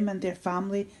keep them and their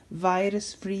family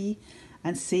virus-free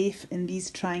and safe in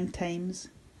these trying times,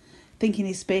 thinking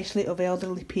especially of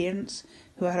elderly parents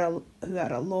who are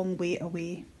a long way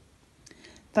away.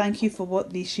 Thank you for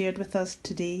what they shared with us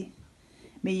today.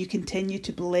 May you continue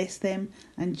to bless them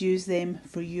and use them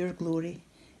for your glory.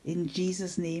 In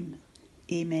Jesus' name,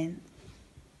 amen.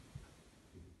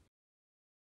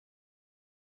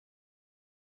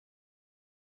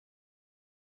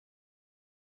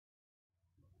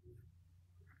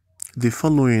 The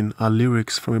following are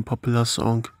lyrics from a popular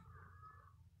song,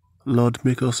 Lord,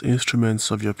 Make Us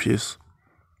Instruments of Your Peace.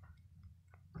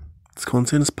 It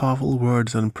contains powerful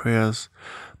words and prayers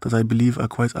that I believe are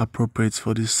quite appropriate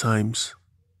for these times.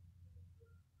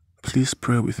 Please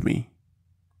pray with me.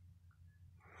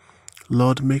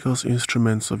 Lord, make us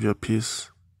instruments of your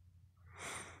peace.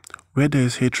 Where there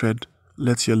is hatred,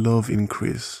 let your love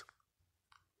increase.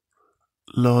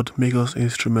 Lord, make us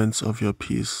instruments of your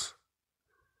peace.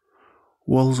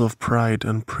 Walls of pride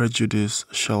and prejudice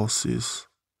shall cease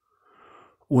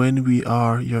when we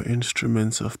are your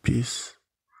instruments of peace.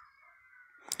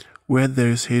 Where there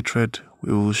is hatred,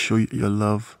 we will show your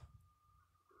love.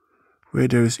 Where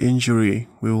there is injury,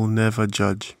 we will never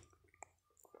judge.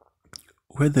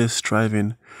 Where there is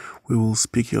striving, we will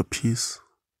speak your peace.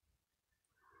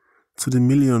 To the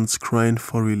millions crying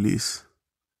for release,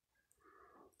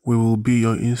 we will be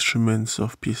your instruments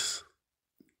of peace.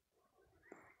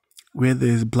 Where there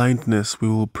is blindness, we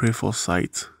will pray for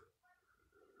sight.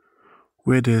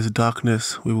 Where there is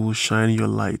darkness, we will shine your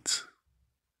light.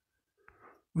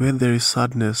 Where there is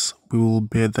sadness, we will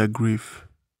bear their grief.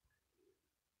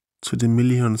 To the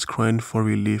millions crying for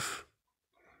relief,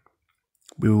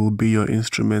 we will be your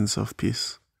instruments of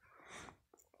peace.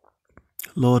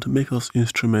 Lord, make us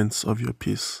instruments of your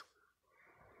peace.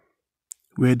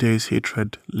 Where there is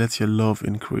hatred, let your love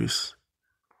increase.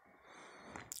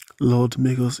 Lord,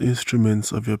 make us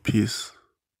instruments of your peace.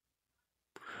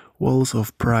 Walls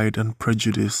of pride and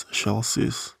prejudice shall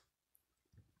cease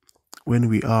when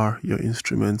we are your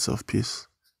instruments of peace.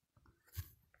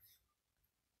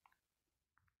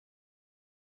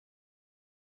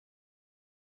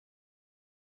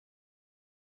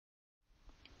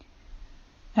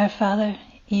 Our Father,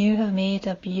 you have made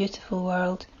a beautiful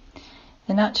world.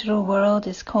 The natural world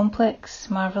is complex,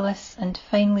 marvellous, and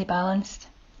finely balanced.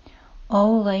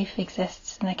 All life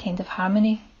exists in a kind of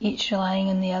harmony, each relying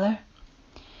on the other.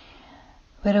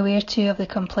 We're aware too of the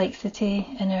complexity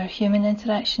in our human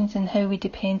interactions and how we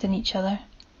depend on each other.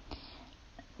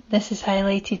 This is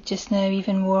highlighted just now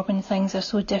even more when things are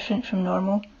so different from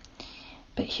normal.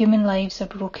 But human lives are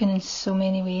broken in so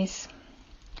many ways.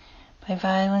 By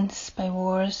violence, by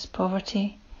wars,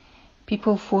 poverty,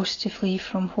 people forced to flee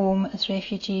from home as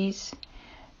refugees.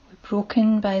 We're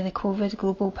broken by the COVID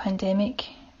global pandemic,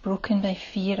 broken by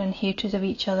fear and hatred of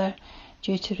each other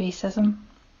due to racism.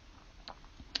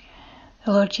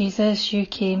 Lord Jesus, you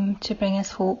came to bring us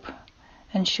hope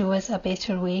and show us a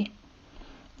better way.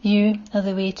 You are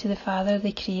the way to the Father,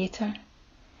 the Creator.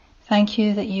 Thank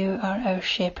you that you are our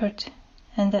shepherd,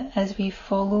 and that as we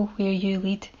follow where you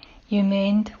lead, you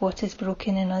mend what is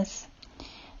broken in us.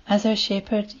 As our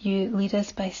shepherd, you lead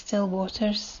us by still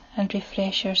waters and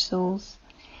refresh our souls.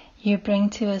 You bring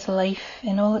to us life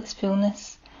in all its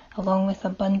fullness, along with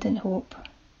abundant hope.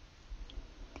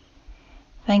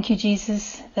 Thank you,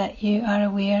 Jesus, that you are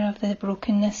aware of the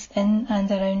brokenness in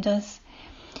and around us.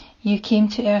 You came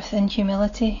to earth in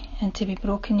humility and to be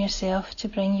broken yourself to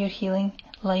bring your healing,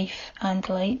 life and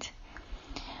light.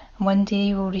 One day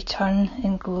you will return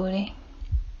in glory.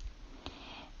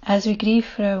 As we grieve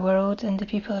for our world and the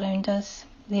people around us,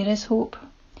 there is hope.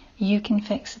 You can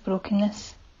fix the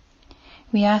brokenness.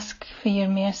 We ask for your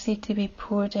mercy to be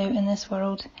poured out in this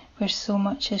world where so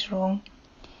much is wrong.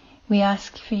 We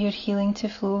ask for your healing to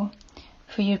flow,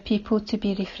 for your people to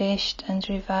be refreshed and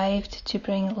revived to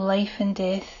bring life in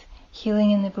death,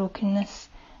 healing in the brokenness,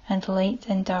 and light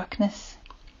in darkness.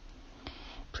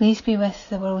 Please be with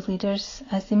the world leaders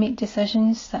as they make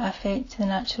decisions that affect the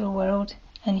natural world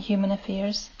and human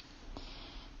affairs.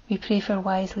 We pray for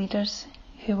wise leaders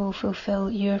who will fulfill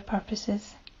your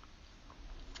purposes.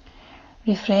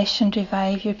 Refresh and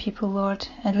revive your people, Lord,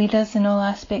 and lead us in all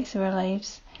aspects of our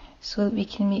lives so that we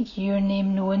can make your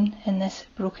name known in this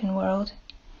broken world.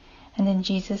 And in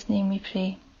Jesus' name we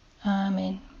pray.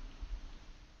 Amen.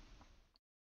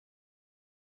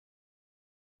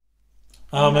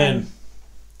 Amen.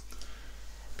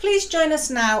 Please join us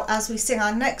now as we sing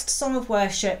our next song of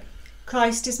worship,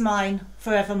 Christ is Mine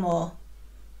Forevermore.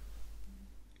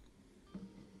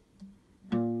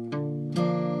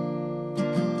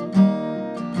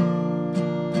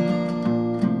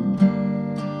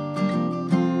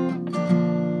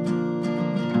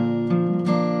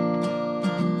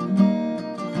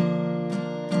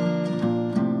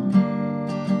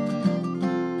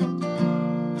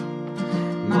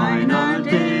 Mine are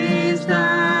days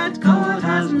that God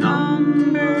has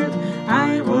numbered.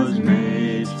 I was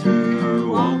made to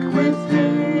walk with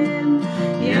Him.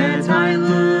 Yet I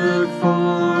look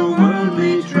for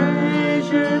worldly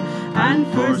treasure and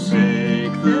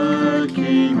forsake the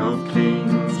King of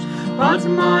Kings. But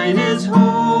mine is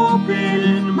hope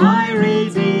in my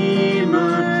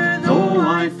Redeemer. Though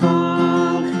I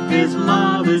fall, His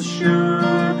love is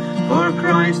sure. For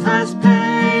Christ has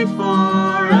paid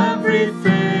for every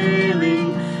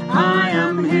failing. I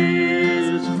am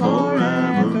His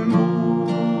forevermore.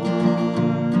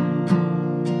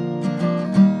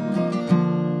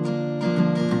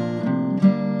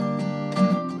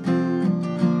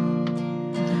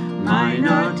 Mine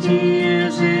are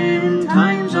tears in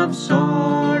times of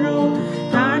sorrow,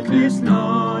 darkness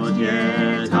not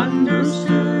yet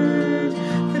understood.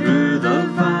 Through the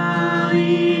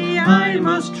valley I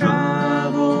must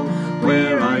travel,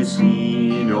 where I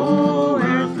see no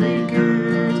earthly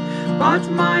good. But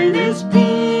mine is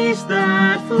peace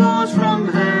that flows from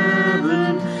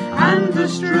heaven, and the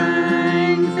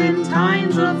strength in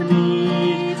times of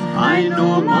need. I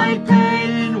know my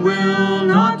pain will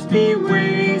not be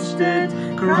wasted.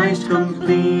 Christ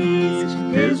completes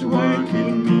His work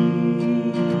in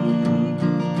me.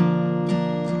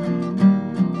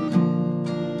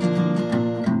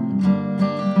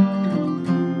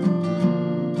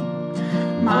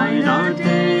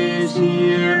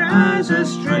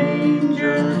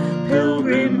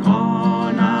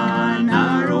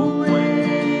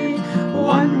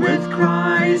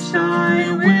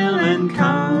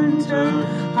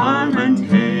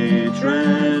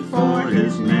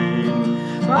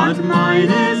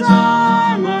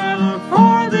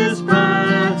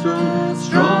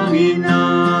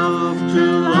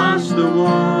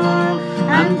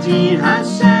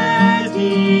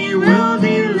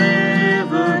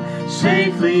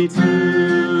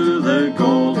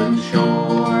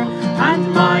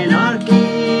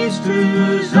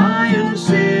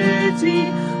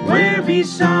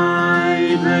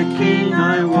 beside the King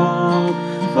I walk,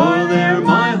 for there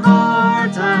my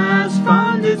heart has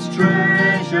found its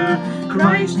treasure.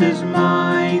 Christ is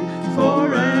mine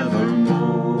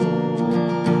forevermore.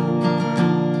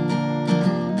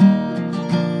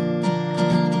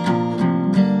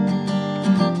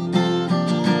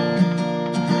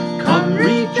 Come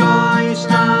rejoice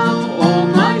now, O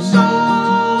my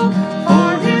soul,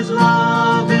 for his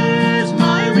love is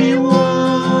my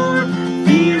reward.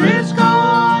 Fear is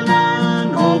gone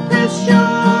and hope is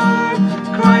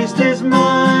sure. Christ is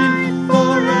mine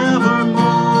forevermore.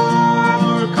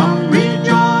 Come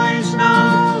rejoice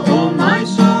now, O my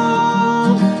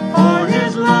soul, for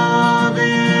his love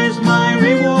is my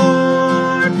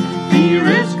reward. Fear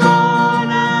is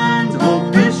gone and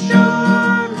hope is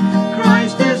sure.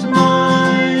 Christ is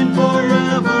mine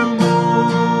forevermore.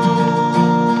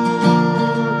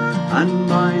 And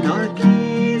mine are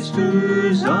keys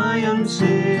to Zion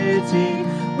city,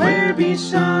 where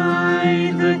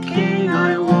beside the King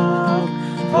I walk,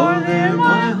 for there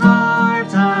my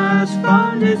heart has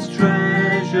found its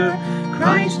treasure.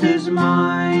 Christ is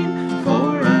mine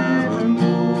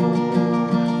forevermore.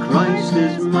 Christ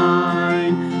is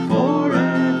mine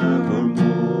forevermore.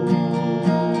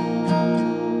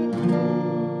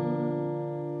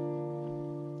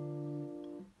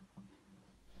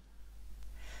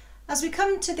 As we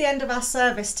come to the end of our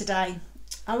service today,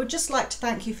 I would just like to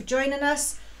thank you for joining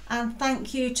us, and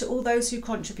thank you to all those who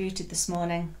contributed this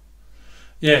morning.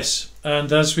 Yes,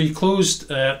 and as we closed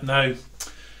now,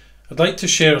 I'd like to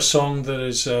share a song that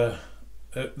is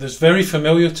that's very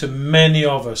familiar to many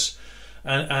of us,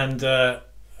 and I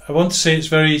want to say it's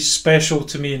very special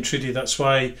to me and Trudy. That's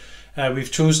why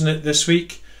we've chosen it this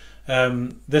week.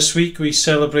 This week we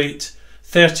celebrate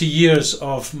 30 years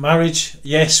of marriage.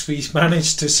 Yes, we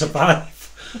managed to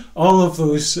survive all of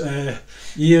those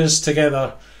years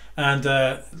together, and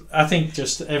I think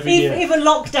just every year, even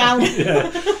lockdown. yeah,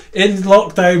 in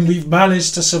lockdown we've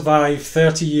managed to survive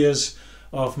 30 years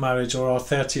of marriage, or our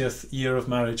 30th year of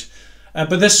marriage.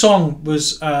 But this song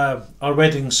was our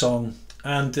wedding song,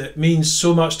 and it means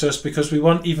so much to us because we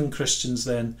weren't even Christians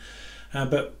then.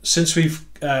 But since we've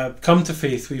come to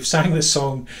faith, we've sang this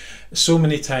song so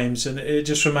many times, and it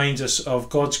just reminds us of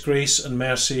God's grace and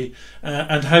mercy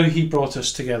and how he brought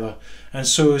us together. And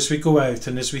so as we go out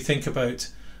and as we think about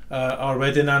our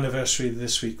wedding anniversary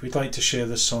this week, we'd like to share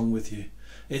this song with you.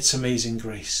 It's Amazing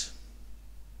Grace.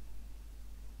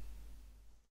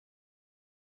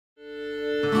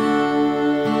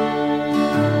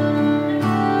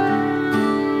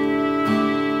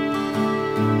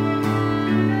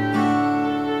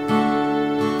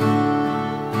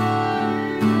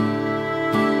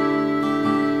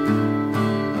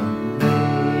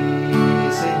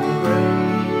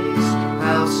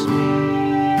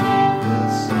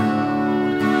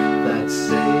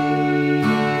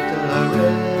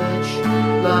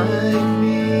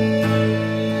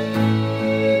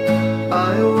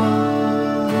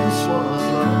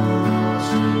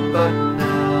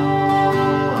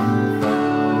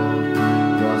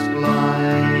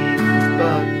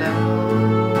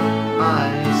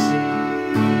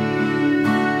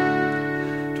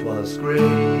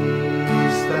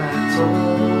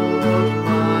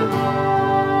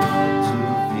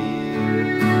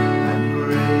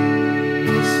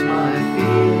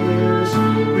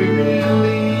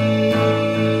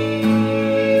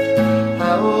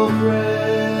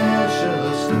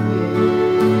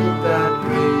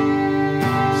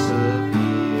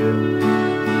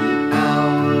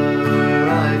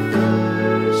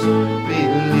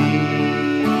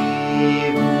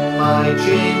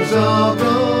 Chains are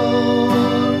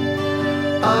gone,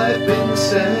 I've been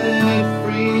set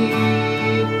free.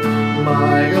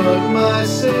 My God, my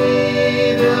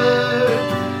Savior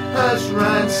has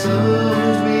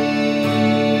ransomed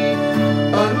me.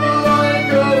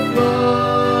 Unlike a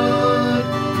flood,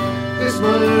 His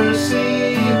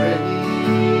mercy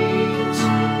reigns,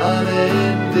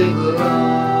 unending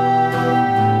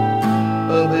love,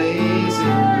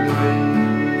 amazing grace.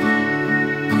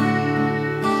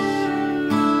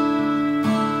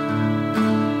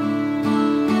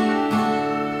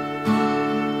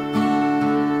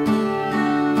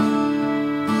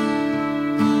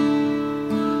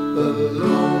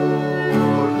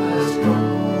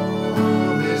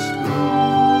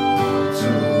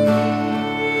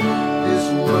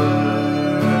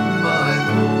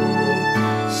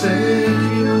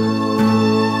 Savior.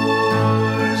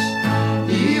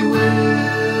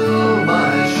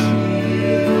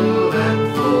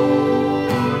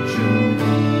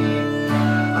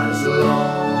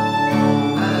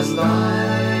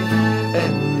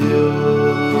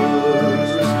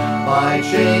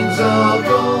 chains are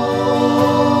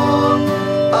gone,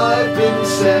 I've been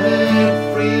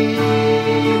set free.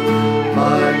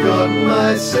 My God,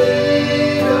 my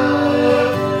Savior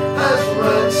has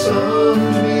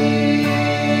ransomed me.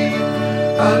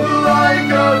 And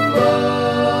like a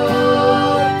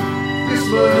flood, His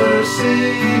mercy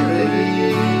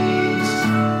released,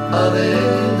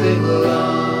 unending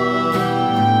love,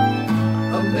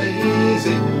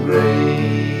 amazing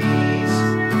grace.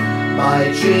 My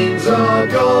chains are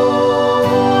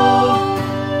gone,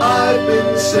 I've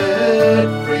been set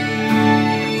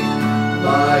free.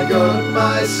 My God,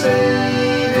 my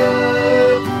Savior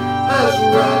has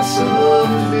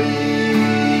ransomed me.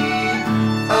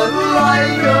 And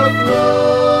like a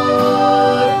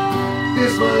flood,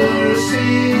 His mercy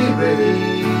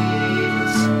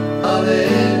reigns,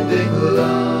 unending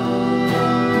love,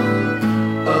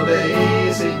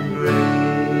 amazing grace.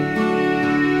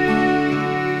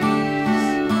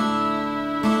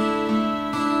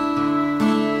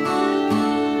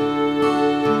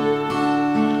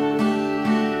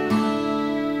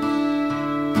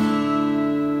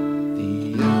 The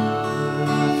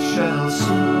earth shall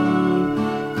soon